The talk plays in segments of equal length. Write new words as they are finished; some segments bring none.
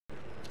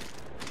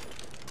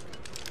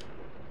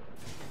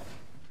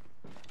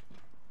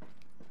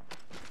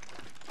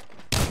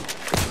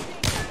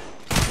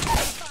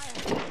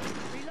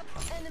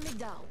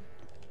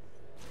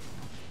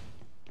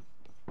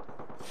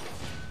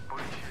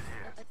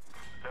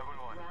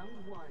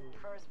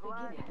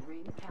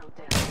ring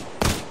countdown.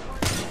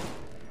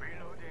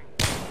 Reloading.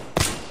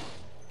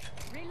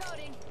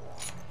 Reloading.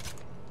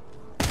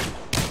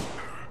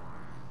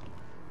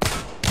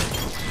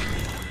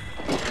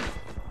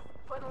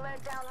 Putting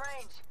lead down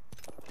range.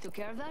 Took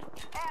care of that?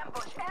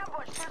 Ambush,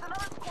 ambush, there's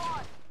another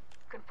squad.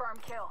 Confirm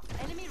kill.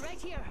 Enemy right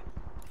here.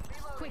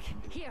 Reloading. Quick,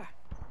 here.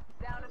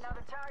 Down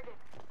another target.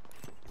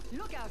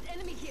 Look out,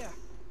 enemy here.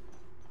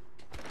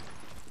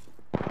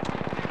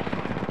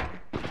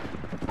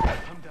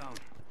 I'm down.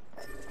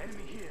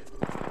 Enemy here.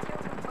 Kill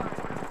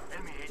confirmed.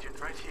 Enemy agent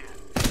right here.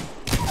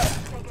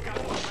 Taking Got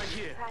out. one right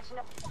here. Patching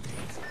up.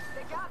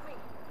 They got me.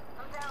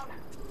 I'm down.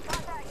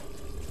 Contact.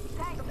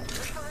 Tango,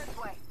 let's go this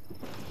way.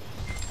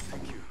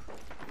 Thank you.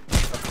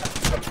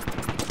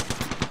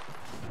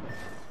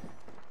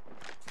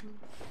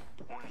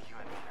 Only you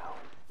and me now.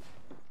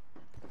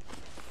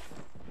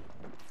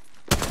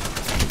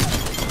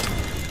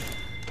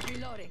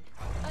 Reloading.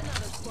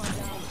 Another squad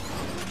down.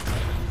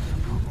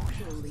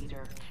 Kill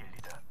leader. Carry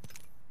that.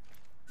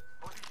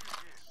 What is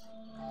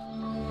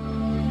this?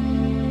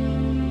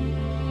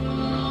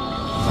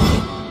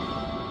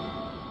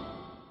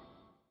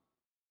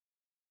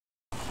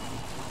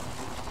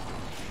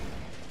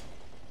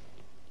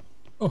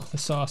 Oh, the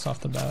sauce off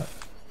the bat.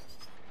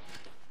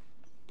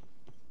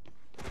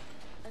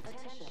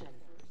 Attention.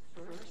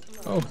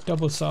 First Oh,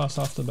 double sauce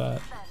off the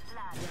bat.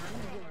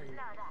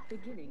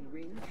 beginning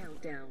ring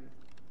countdown.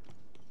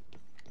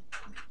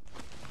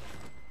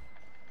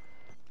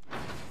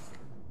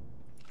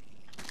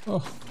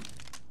 Oh.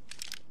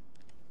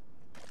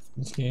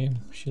 This game,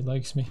 she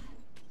likes me.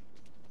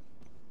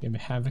 Give me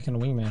Havoc and a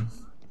Wingman.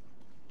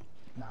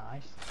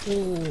 Nice.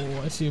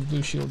 Oh, I see a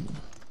blue shield.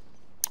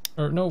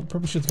 Or no,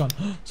 purple shield's gone.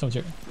 Someone's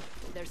here.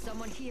 There's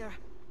someone here.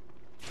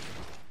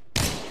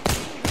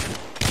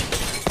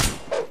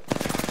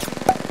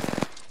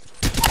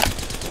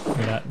 Look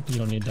at that. You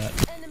don't need that.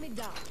 Enemy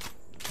down.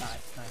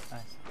 Nice, nice,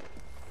 nice.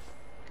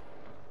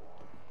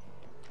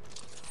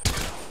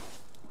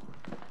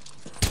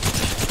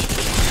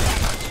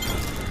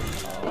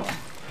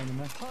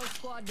 Enemy. Whole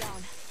squad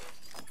down.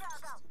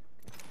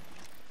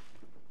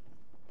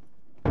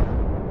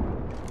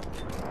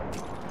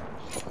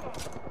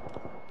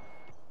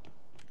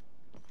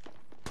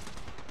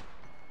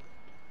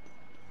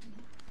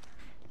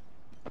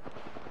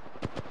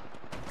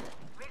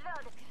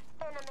 Reload.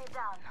 Enemy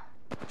down.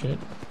 Shit.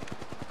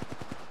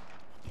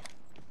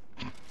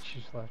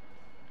 She's left.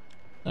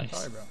 Nice.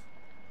 Sorry, bro.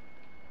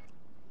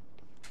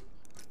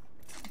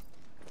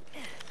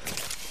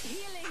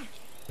 Healing.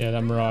 Yeah,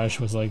 that Mirage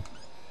was like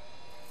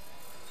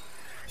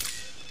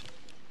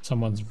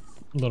someone's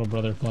little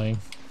brother playing.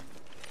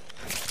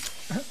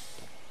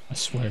 I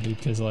swear, dude,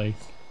 because like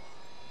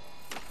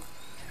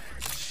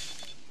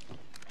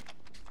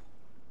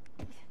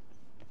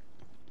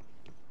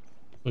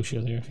blue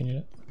shield here if you need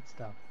it. Good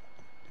stuff.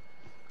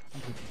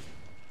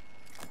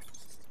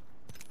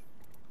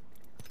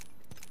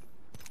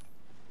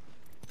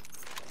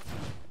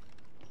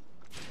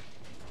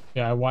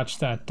 Yeah, I watched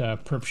that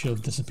perp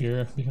shield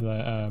disappear because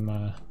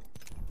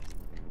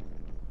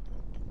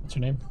what's her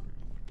name?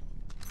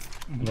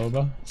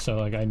 Loba. So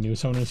like I knew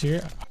someone was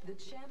here. The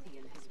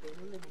champion has been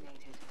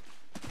eliminated.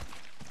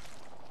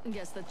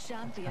 Guess the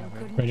champion kinda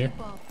couldn't Right here. keep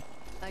up.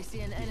 I see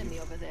an enemy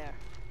over there.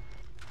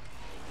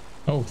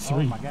 Oh, Oh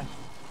three. my gosh.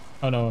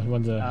 Oh no,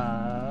 one's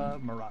a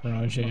Mirage.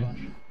 Mirage, yeah.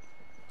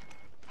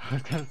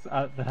 That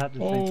had the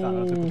same thought. I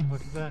was like, what the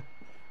fuck is that?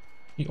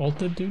 he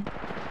ulted, dude.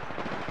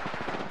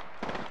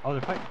 Oh,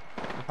 they're fighting.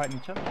 They're fighting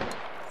each other.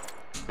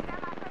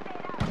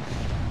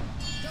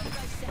 Don't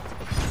dissect.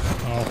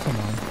 Oh come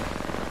on.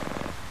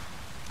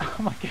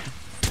 Oh my god.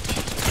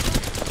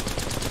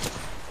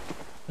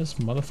 This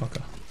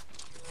motherfucker.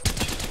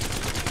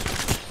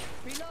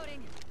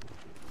 Reloading.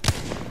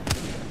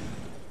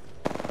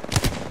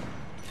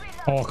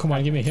 Oh come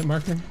on, give me a hit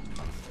marker.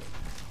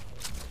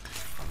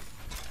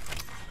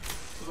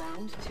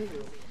 Round 2.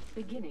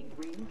 Beginning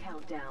ring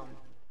countdown.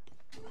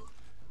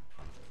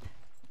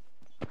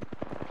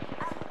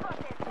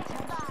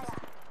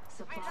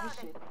 Supply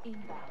ship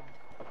inbound.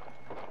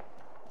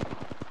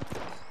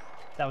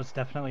 That was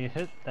definitely a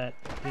hit that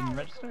didn't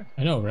register.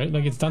 I know, right?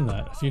 Like it's done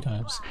that a few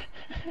times.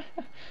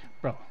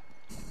 Bro.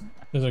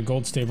 There's a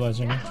gold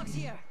stabilizer in here. Box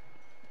here.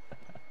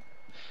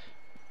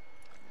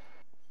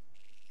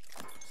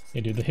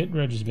 Yeah, dude, the hit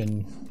reg has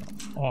been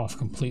off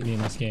completely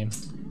in this game.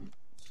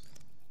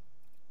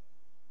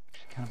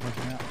 Kind of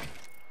working out.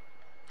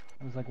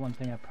 That was like one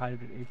thing I prided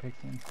Apex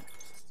in.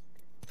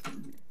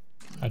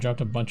 I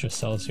dropped a bunch of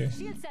cells here.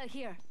 Shield cell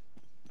here.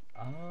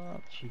 Oh,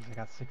 jeez, I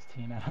got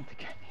 16. I don't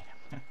think I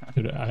need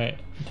them. Dude, I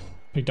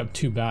picked up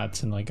 2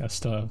 bats and like I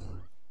still have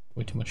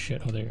way too much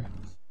shit. Oh, there you go.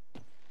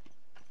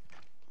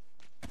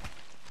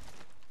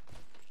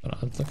 What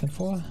I was looking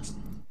for?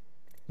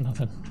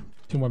 Nothing.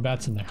 2 more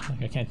bats in there.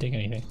 Like I can't take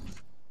anything.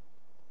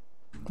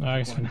 I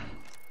guess we-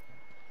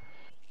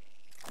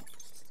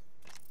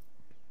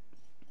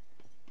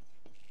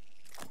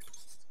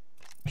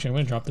 Actually, I'm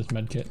gonna drop this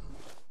med kit.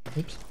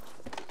 Oops.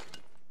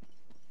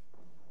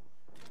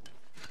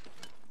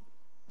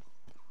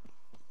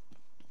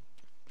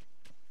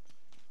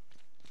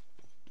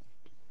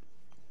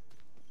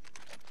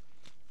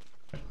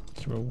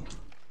 bro.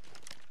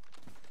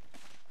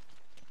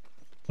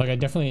 Like, I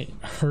definitely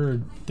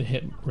heard the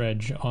hit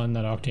reg on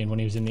that Octane when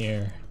he was in the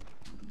air.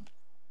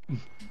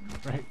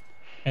 Right.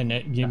 And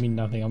it gave me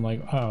nothing. I'm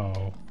like,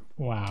 oh,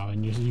 wow.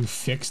 And you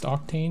fixed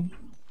Octane?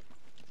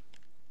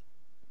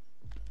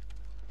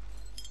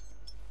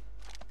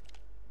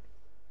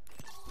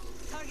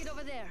 Target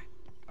over there.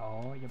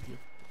 Oh, yep.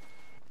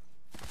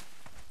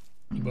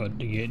 You about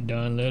to get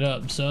done lit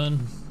up,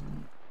 son.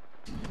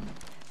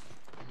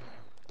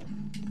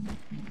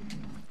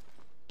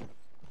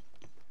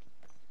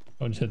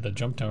 Oh, just hit the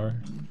jump tower.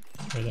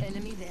 Right there.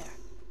 Enemy there.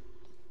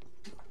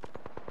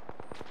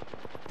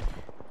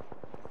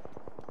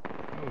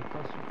 Oh,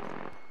 closer.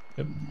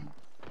 Yep.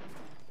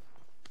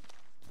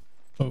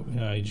 Oh,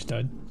 yeah, he just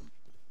died.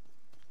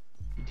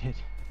 He did.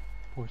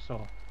 Poor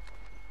soul.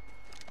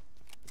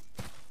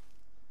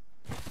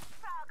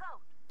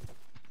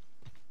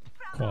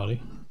 Quality.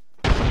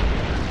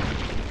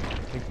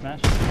 Big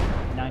smash.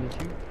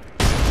 92.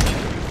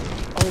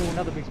 Oh,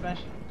 another big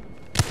smash.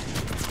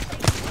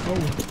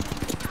 Oh.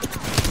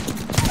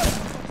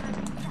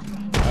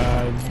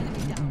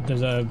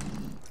 There's a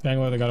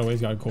Bangalore that got away.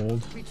 He's got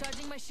gold.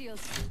 Recharging my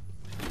shields.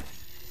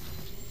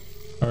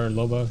 Or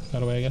Loba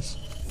got away, I guess.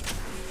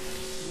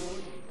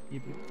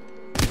 Yep.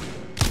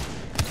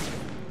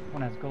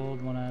 One has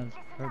gold, one has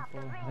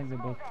purple. I think they're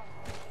both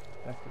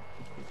back to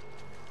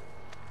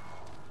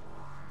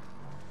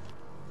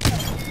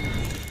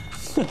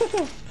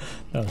 50.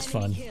 That was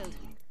fun. Killed.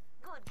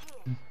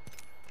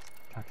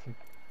 Toxic.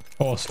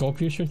 Oh, a skull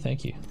piercer?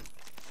 Thank you.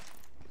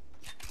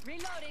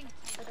 Reloading.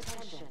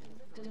 Attention,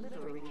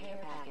 delivery care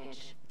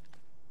package.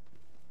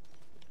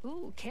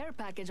 Ooh, care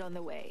package on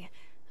the way.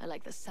 I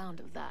like the sound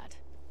of that.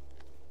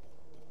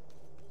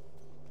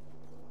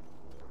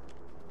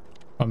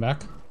 Come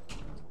back.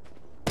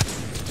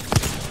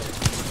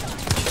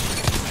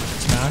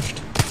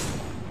 Smashed.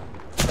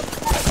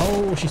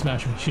 Oh, she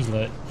smashed me. She's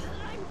lit.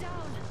 I'm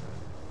down.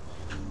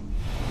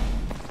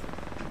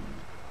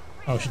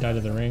 Oh, she died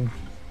to the ring.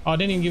 Oh,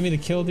 didn't even give me the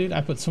kill, dude.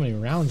 I put so many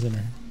rounds in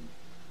her.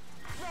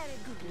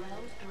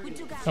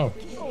 Oh.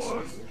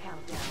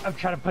 I'm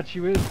trying to put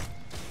you in.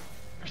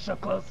 You're so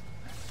close.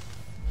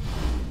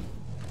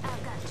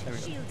 There we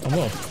go. I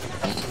will.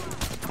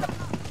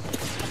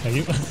 Thank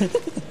you.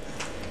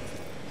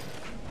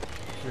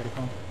 You ready,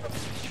 phone?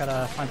 Try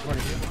to find somewhere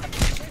to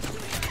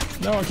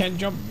do. No, I can't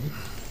jump.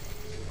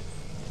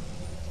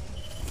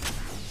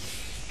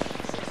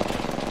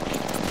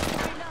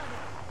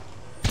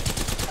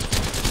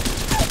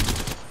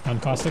 I'm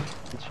caustic.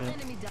 Good shit.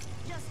 Enemy down.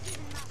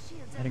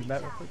 Heading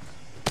back real quick.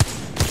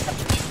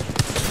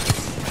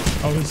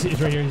 Oh, he's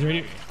right here. He's right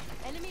here.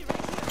 Enemy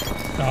right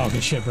here. Oh,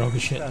 good shit, bro.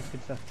 Good shit.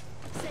 Good stuff.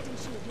 Setting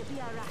shield. You'll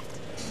be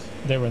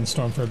alright. They were in the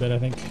storm for a bit, I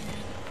think.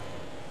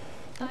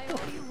 I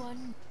owe you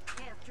one.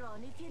 Half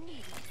drawn if you need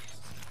it.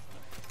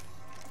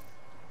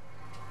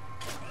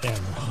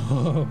 Damn,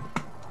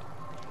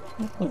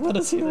 bro. Let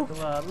us heal.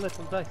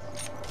 Little dice.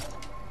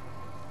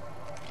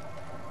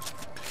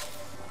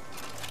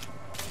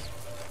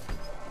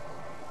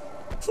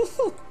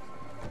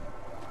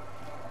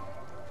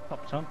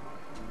 Pop chump.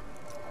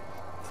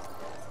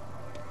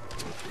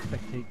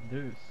 Spectate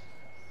deuce.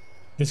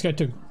 This guy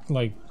took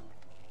like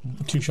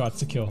 2 shots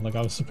to kill. Like,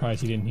 I was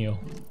surprised he didn't heal.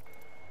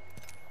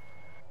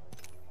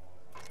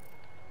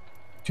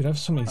 Dude, I have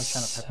so many I was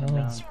trying to pet him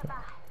cells, down. bro.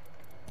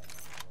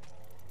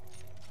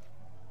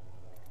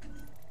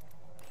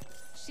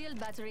 Shield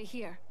battery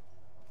here.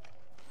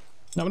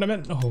 Not what I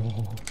meant.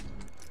 Oh.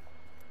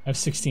 I have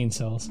 16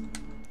 cells.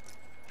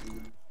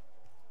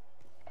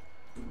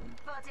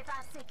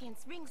 45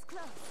 seconds. Rings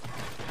close.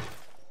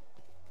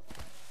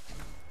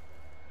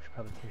 Should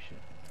probably push it.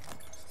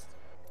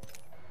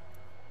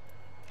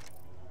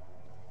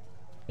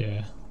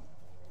 Yeah.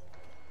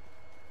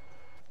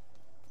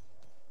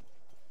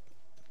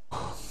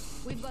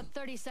 We've got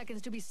 30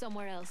 seconds to be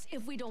somewhere else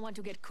if we don't want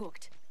to get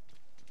cooked.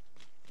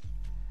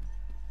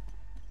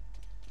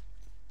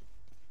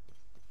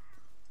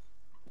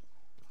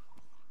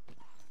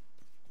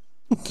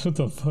 What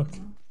the fuck?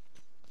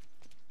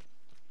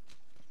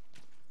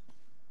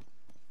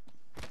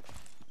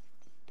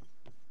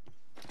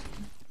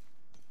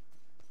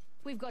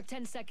 We've got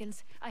 10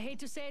 seconds. I hate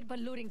to say it, but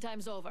looting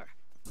time's over.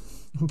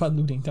 But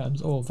looting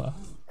time's over.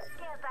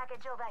 Care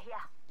package over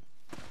here.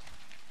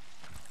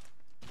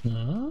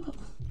 Huh?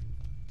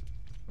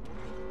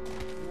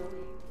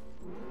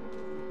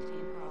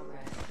 In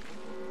progress.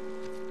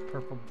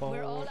 Purple ball.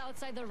 We're all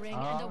outside the ring,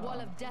 and the wall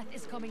of death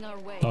is coming our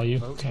way. It's all you.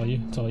 It's all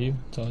you. It's all you.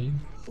 It's all you.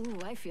 Ooh,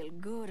 I feel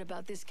good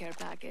about this care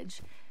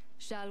package.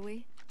 Shall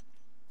we?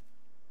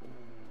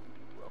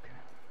 Okay.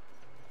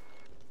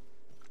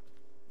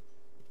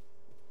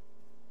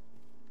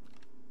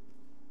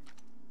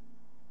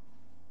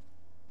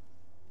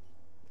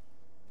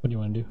 What do you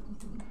want to do?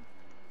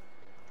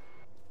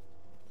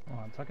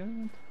 1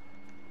 second.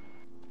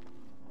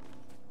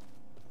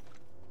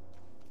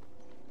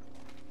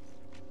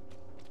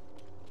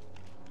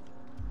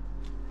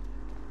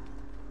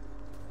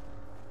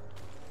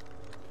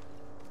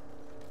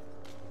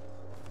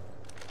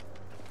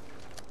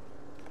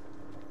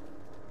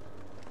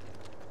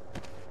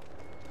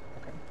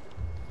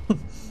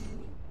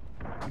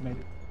 You made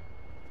it.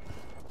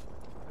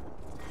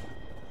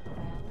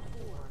 Round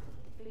 4.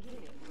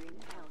 Beginning ring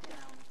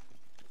countdown.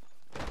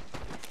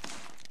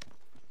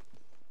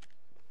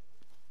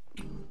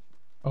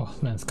 Oh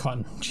man, it's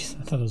cotton. Jeez,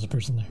 I thought there was a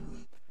person there.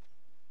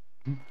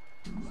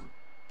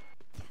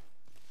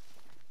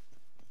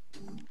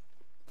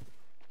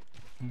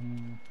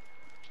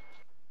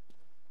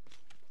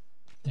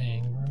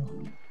 Dang,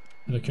 bro.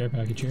 Another care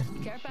package here.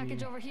 Care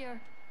package over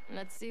here.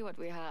 Let's see what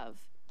we have.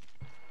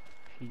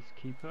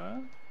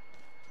 Peacekeeper.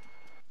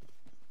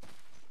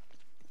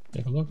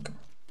 Take a look.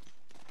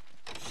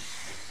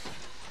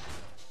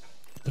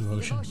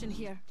 Devotion. Devotion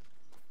here.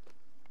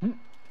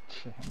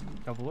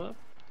 Double up.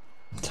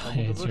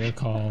 It's your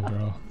call,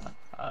 bro.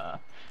 I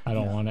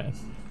don't want it.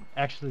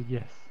 Actually,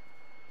 yes.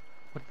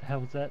 What the hell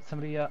was that?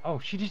 Somebody, oh,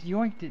 she just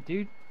yoinked it,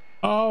 dude.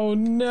 Oh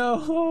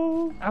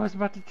no! I was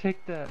about to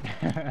take that.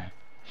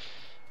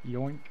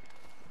 Yoink.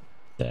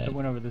 Dead. It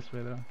went over this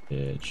way, though.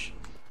 Bitch.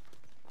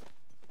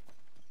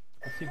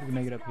 Let's see if we can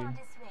make it up here.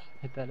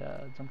 Hit that,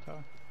 jump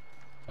tower.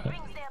 Rings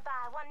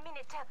nearby, 1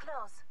 minute till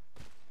close.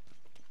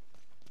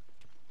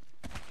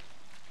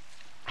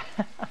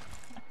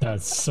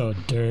 That's so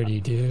dirty,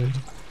 dude.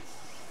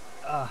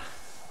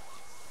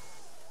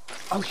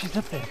 Oh, she's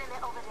up there. Enemy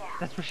over there.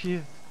 That's where she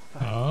is.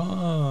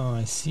 Oh,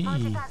 I see.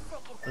 45 seconds.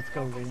 Let's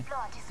go, lady.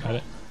 Explore this Got way.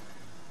 it.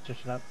 Just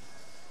shut up.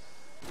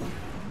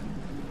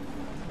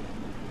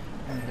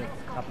 And hit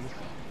the top of this.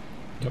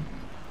 Yep.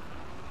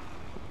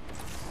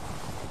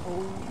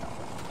 Oh.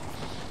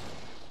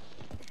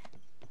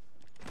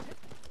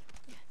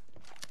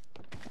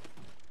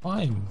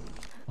 Fine.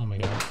 Oh my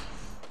god.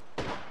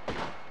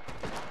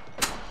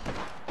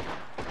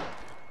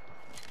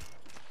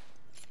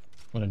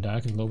 When I die,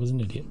 because Loba's an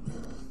idiot.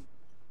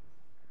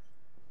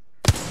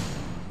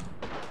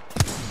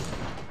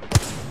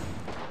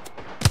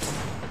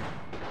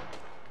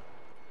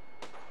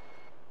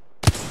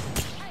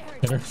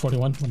 Hit her,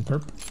 41, one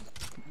perp.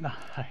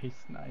 Nice,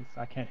 nice.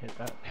 I can't hit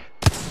that.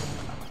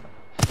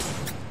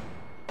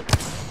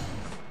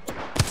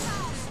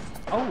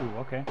 Oh,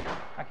 okay.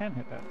 I can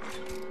hit that.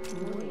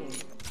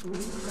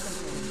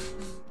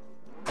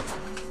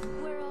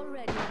 We're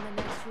already in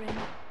the next ring.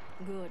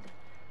 Good.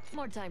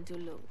 More time to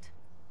loot.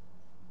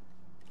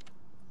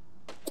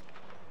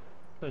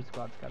 Third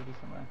squad's gotta be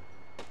somewhere.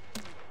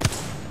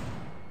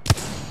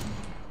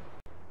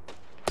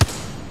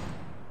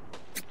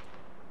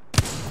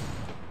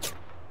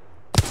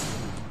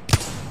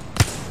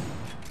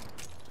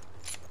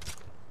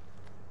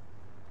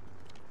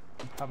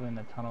 Probably in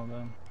the tunnel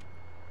though.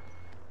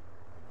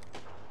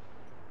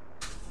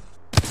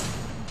 I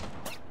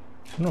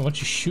don't know what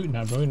you're shooting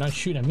at, bro. You're not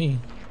shooting at me.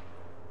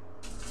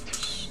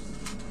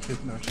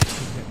 There's no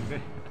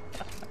shit.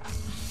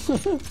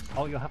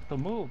 Oh, you have to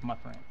move, my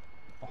friend.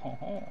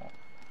 Oh,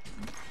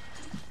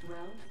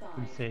 Round What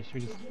do you 5. say? Should we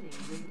just Beginning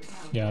ring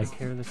countdown. Yeah, take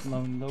care of this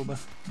lone Loba?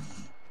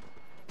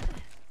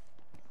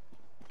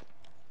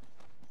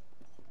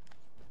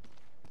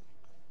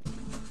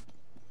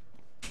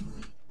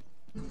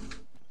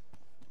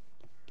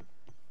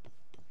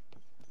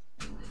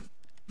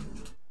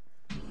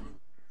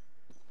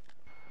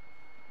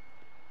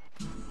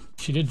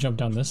 she did jump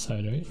down this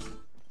side, right?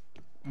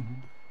 She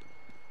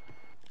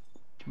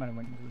might have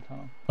went into the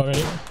tunnel.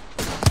 Already?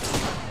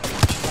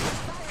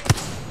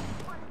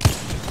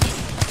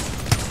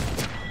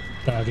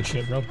 Ah, good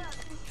shit, bro. Big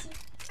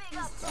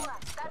up to us.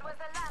 That was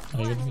the last Oh,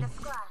 one you're in good. the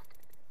squad.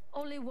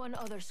 Only one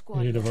other Your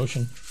squad. left.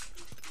 devotion.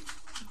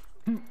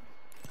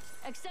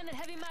 Extended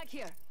heavy mag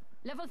here.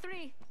 Level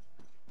 3.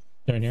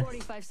 They're in here.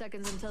 45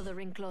 seconds until the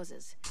ring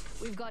closes.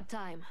 We've got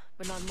time,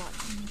 but not much.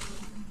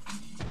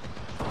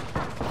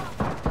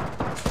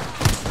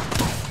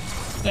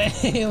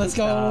 Hey, let's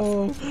go!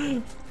 A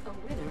winner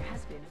has